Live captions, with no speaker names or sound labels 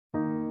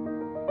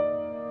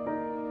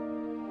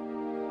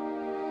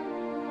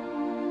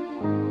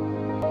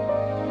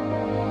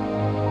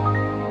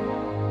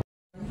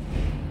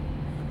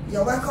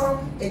You're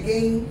welcome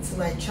again to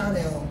my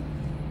channel.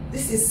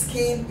 This is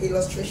Skin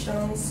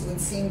Illustrations with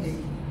Cindy.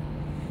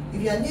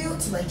 If you are new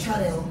to my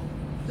channel,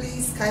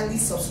 please kindly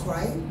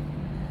subscribe,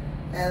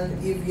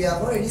 and if you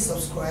have already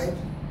subscribed,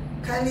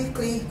 kindly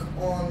click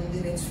on the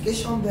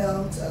notification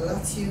bell to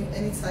alert you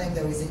anytime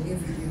there is a new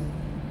video.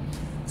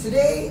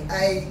 Today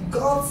I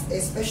got a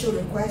special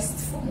request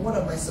from one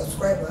of my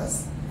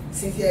subscribers,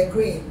 Cynthia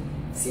Green.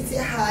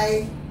 Cynthia,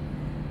 hi.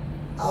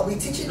 I'll be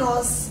teaching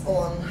us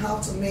on how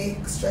to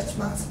make stretch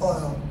marks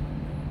oil.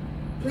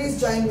 Please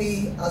join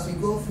me as we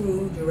go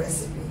through the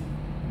recipe.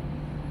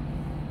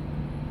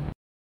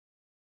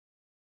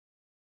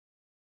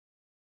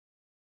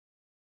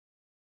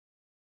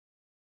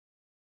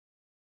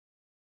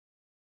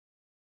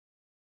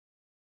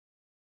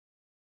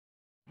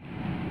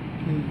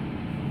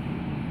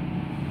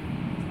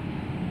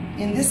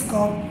 In this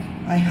cup,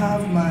 I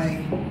have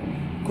my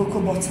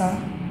cocoa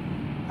butter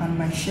and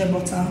my shea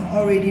butter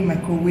already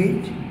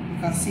microwaved. You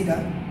can see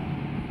that.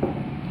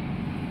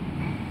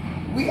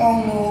 We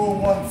all know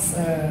what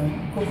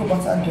cocoa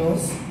butter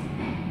does.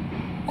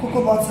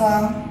 Cocoa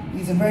butter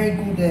is a very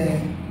good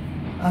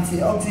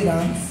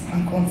antioxidant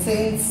and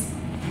contains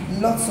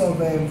lots of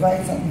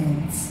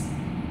vitamins.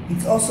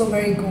 It's also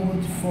very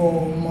good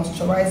for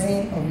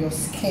moisturizing of your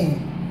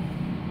skin.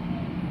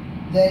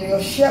 Then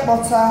your shea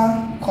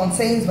butter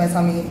contains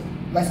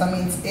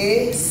vitamins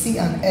A, C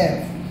and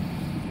F.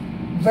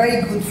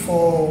 Very good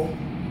for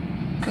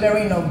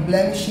clearing of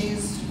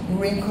blemishes,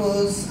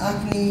 wrinkles,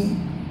 acne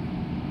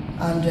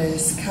and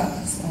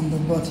scars on the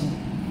body.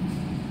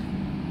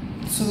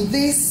 To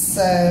this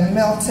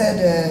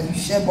melted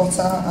shea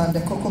butter and the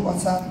cocoa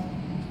butter,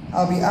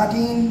 I'll be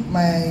adding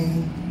my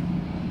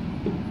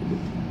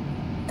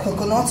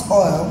coconut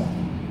oil.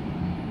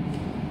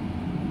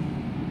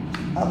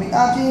 I'll be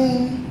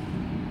adding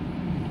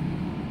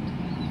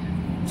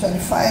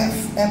 25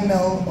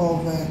 ml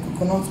of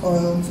coconut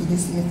oil to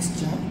this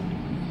mixture.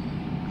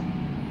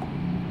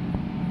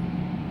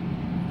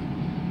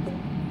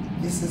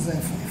 This is a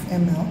 5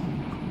 ml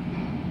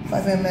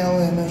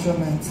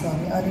measurement, so I'll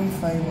be adding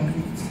 5 of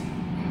it.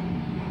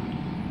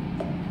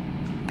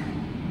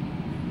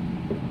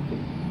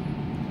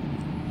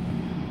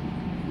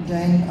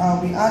 Then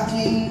I'll be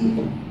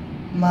adding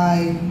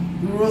my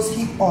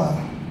rosehip oil.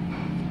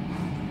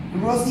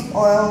 Rosehip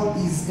oil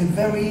is a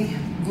very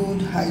good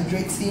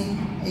hydrating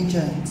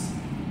agent.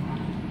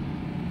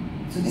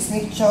 To this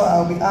mixture,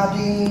 I'll be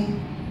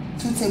adding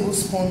 2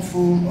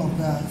 tablespoonfuls of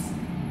that.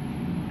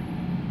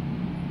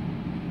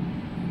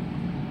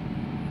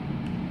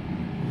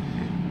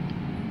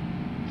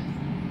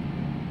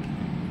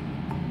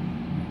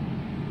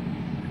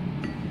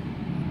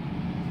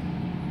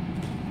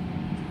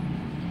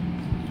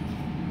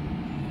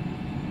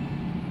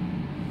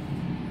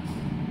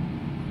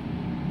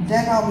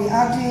 Then I'll be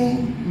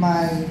adding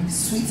my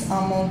sweet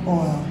almond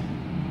oil.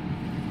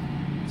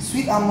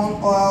 Sweet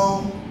almond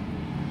oil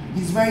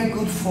is very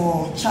good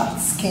for chapped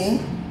skin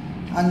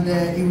and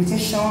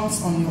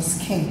irritations on your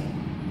skin.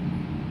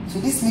 To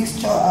this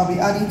mixture, I'll be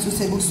adding 2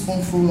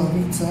 tablespoonfuls of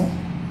it.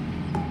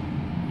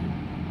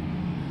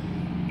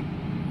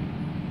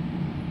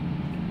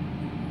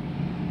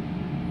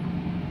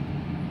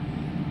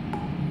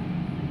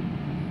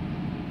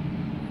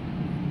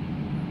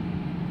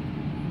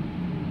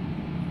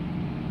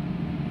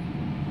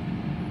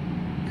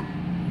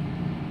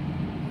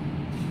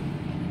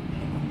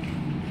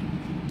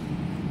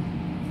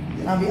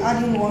 I'll be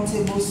adding 1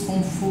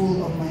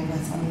 tablespoonful of my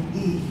vitamin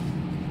E.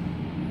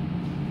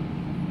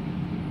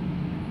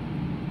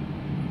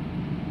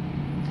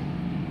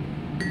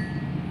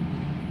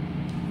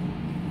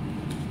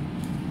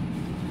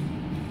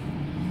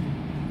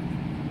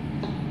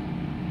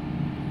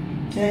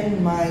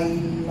 Then my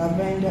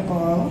lavender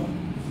oil.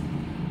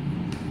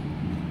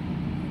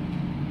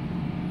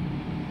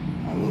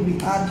 I will be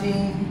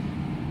adding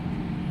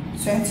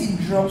 20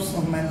 drops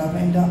of my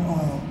lavender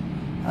oil,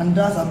 and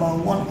that's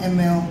about 1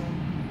 ml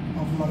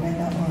of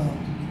lavender oil.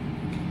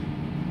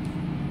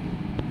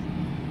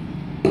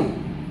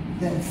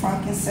 Then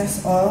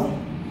frankincense oil.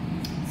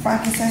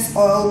 Frankincense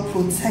oil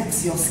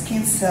protects your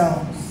skin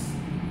cells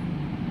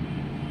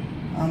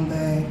and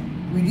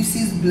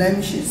reduces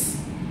blemishes,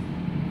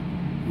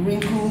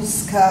 wrinkles,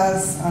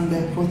 scars, and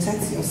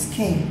protects your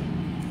skin.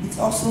 It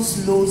also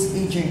slows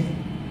aging.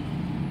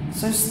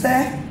 So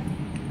stir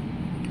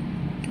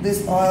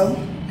this oil,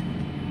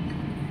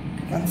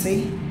 you can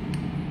see,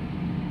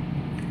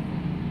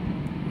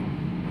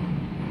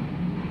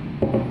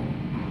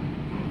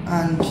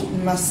 and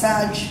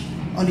massage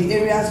on the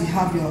areas you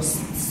have your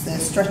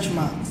stretch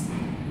marks,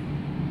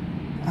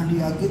 and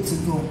you are good to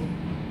go.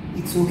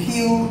 It will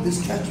heal the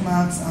stretch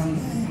marks and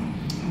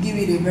give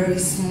it a very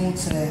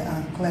smooth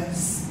and clear,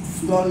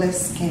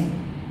 flawless skin.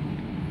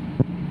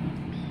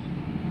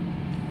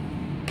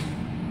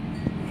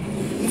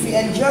 If you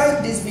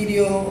enjoyed this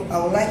video, I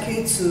would like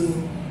you to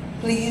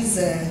please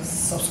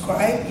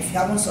subscribe if you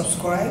haven't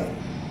subscribed.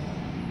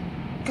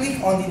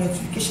 Click on the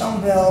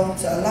notification bell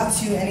to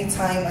alert you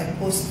anytime I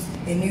post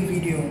a new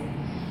video,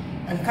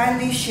 and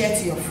kindly share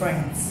to your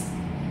friends.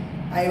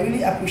 I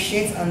really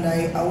appreciate and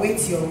I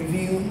await your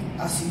review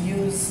as you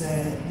use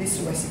this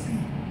recipe.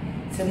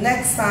 Till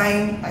next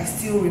time, I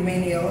still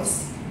remain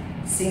yours,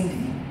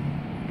 Cindy.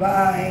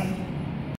 Bye.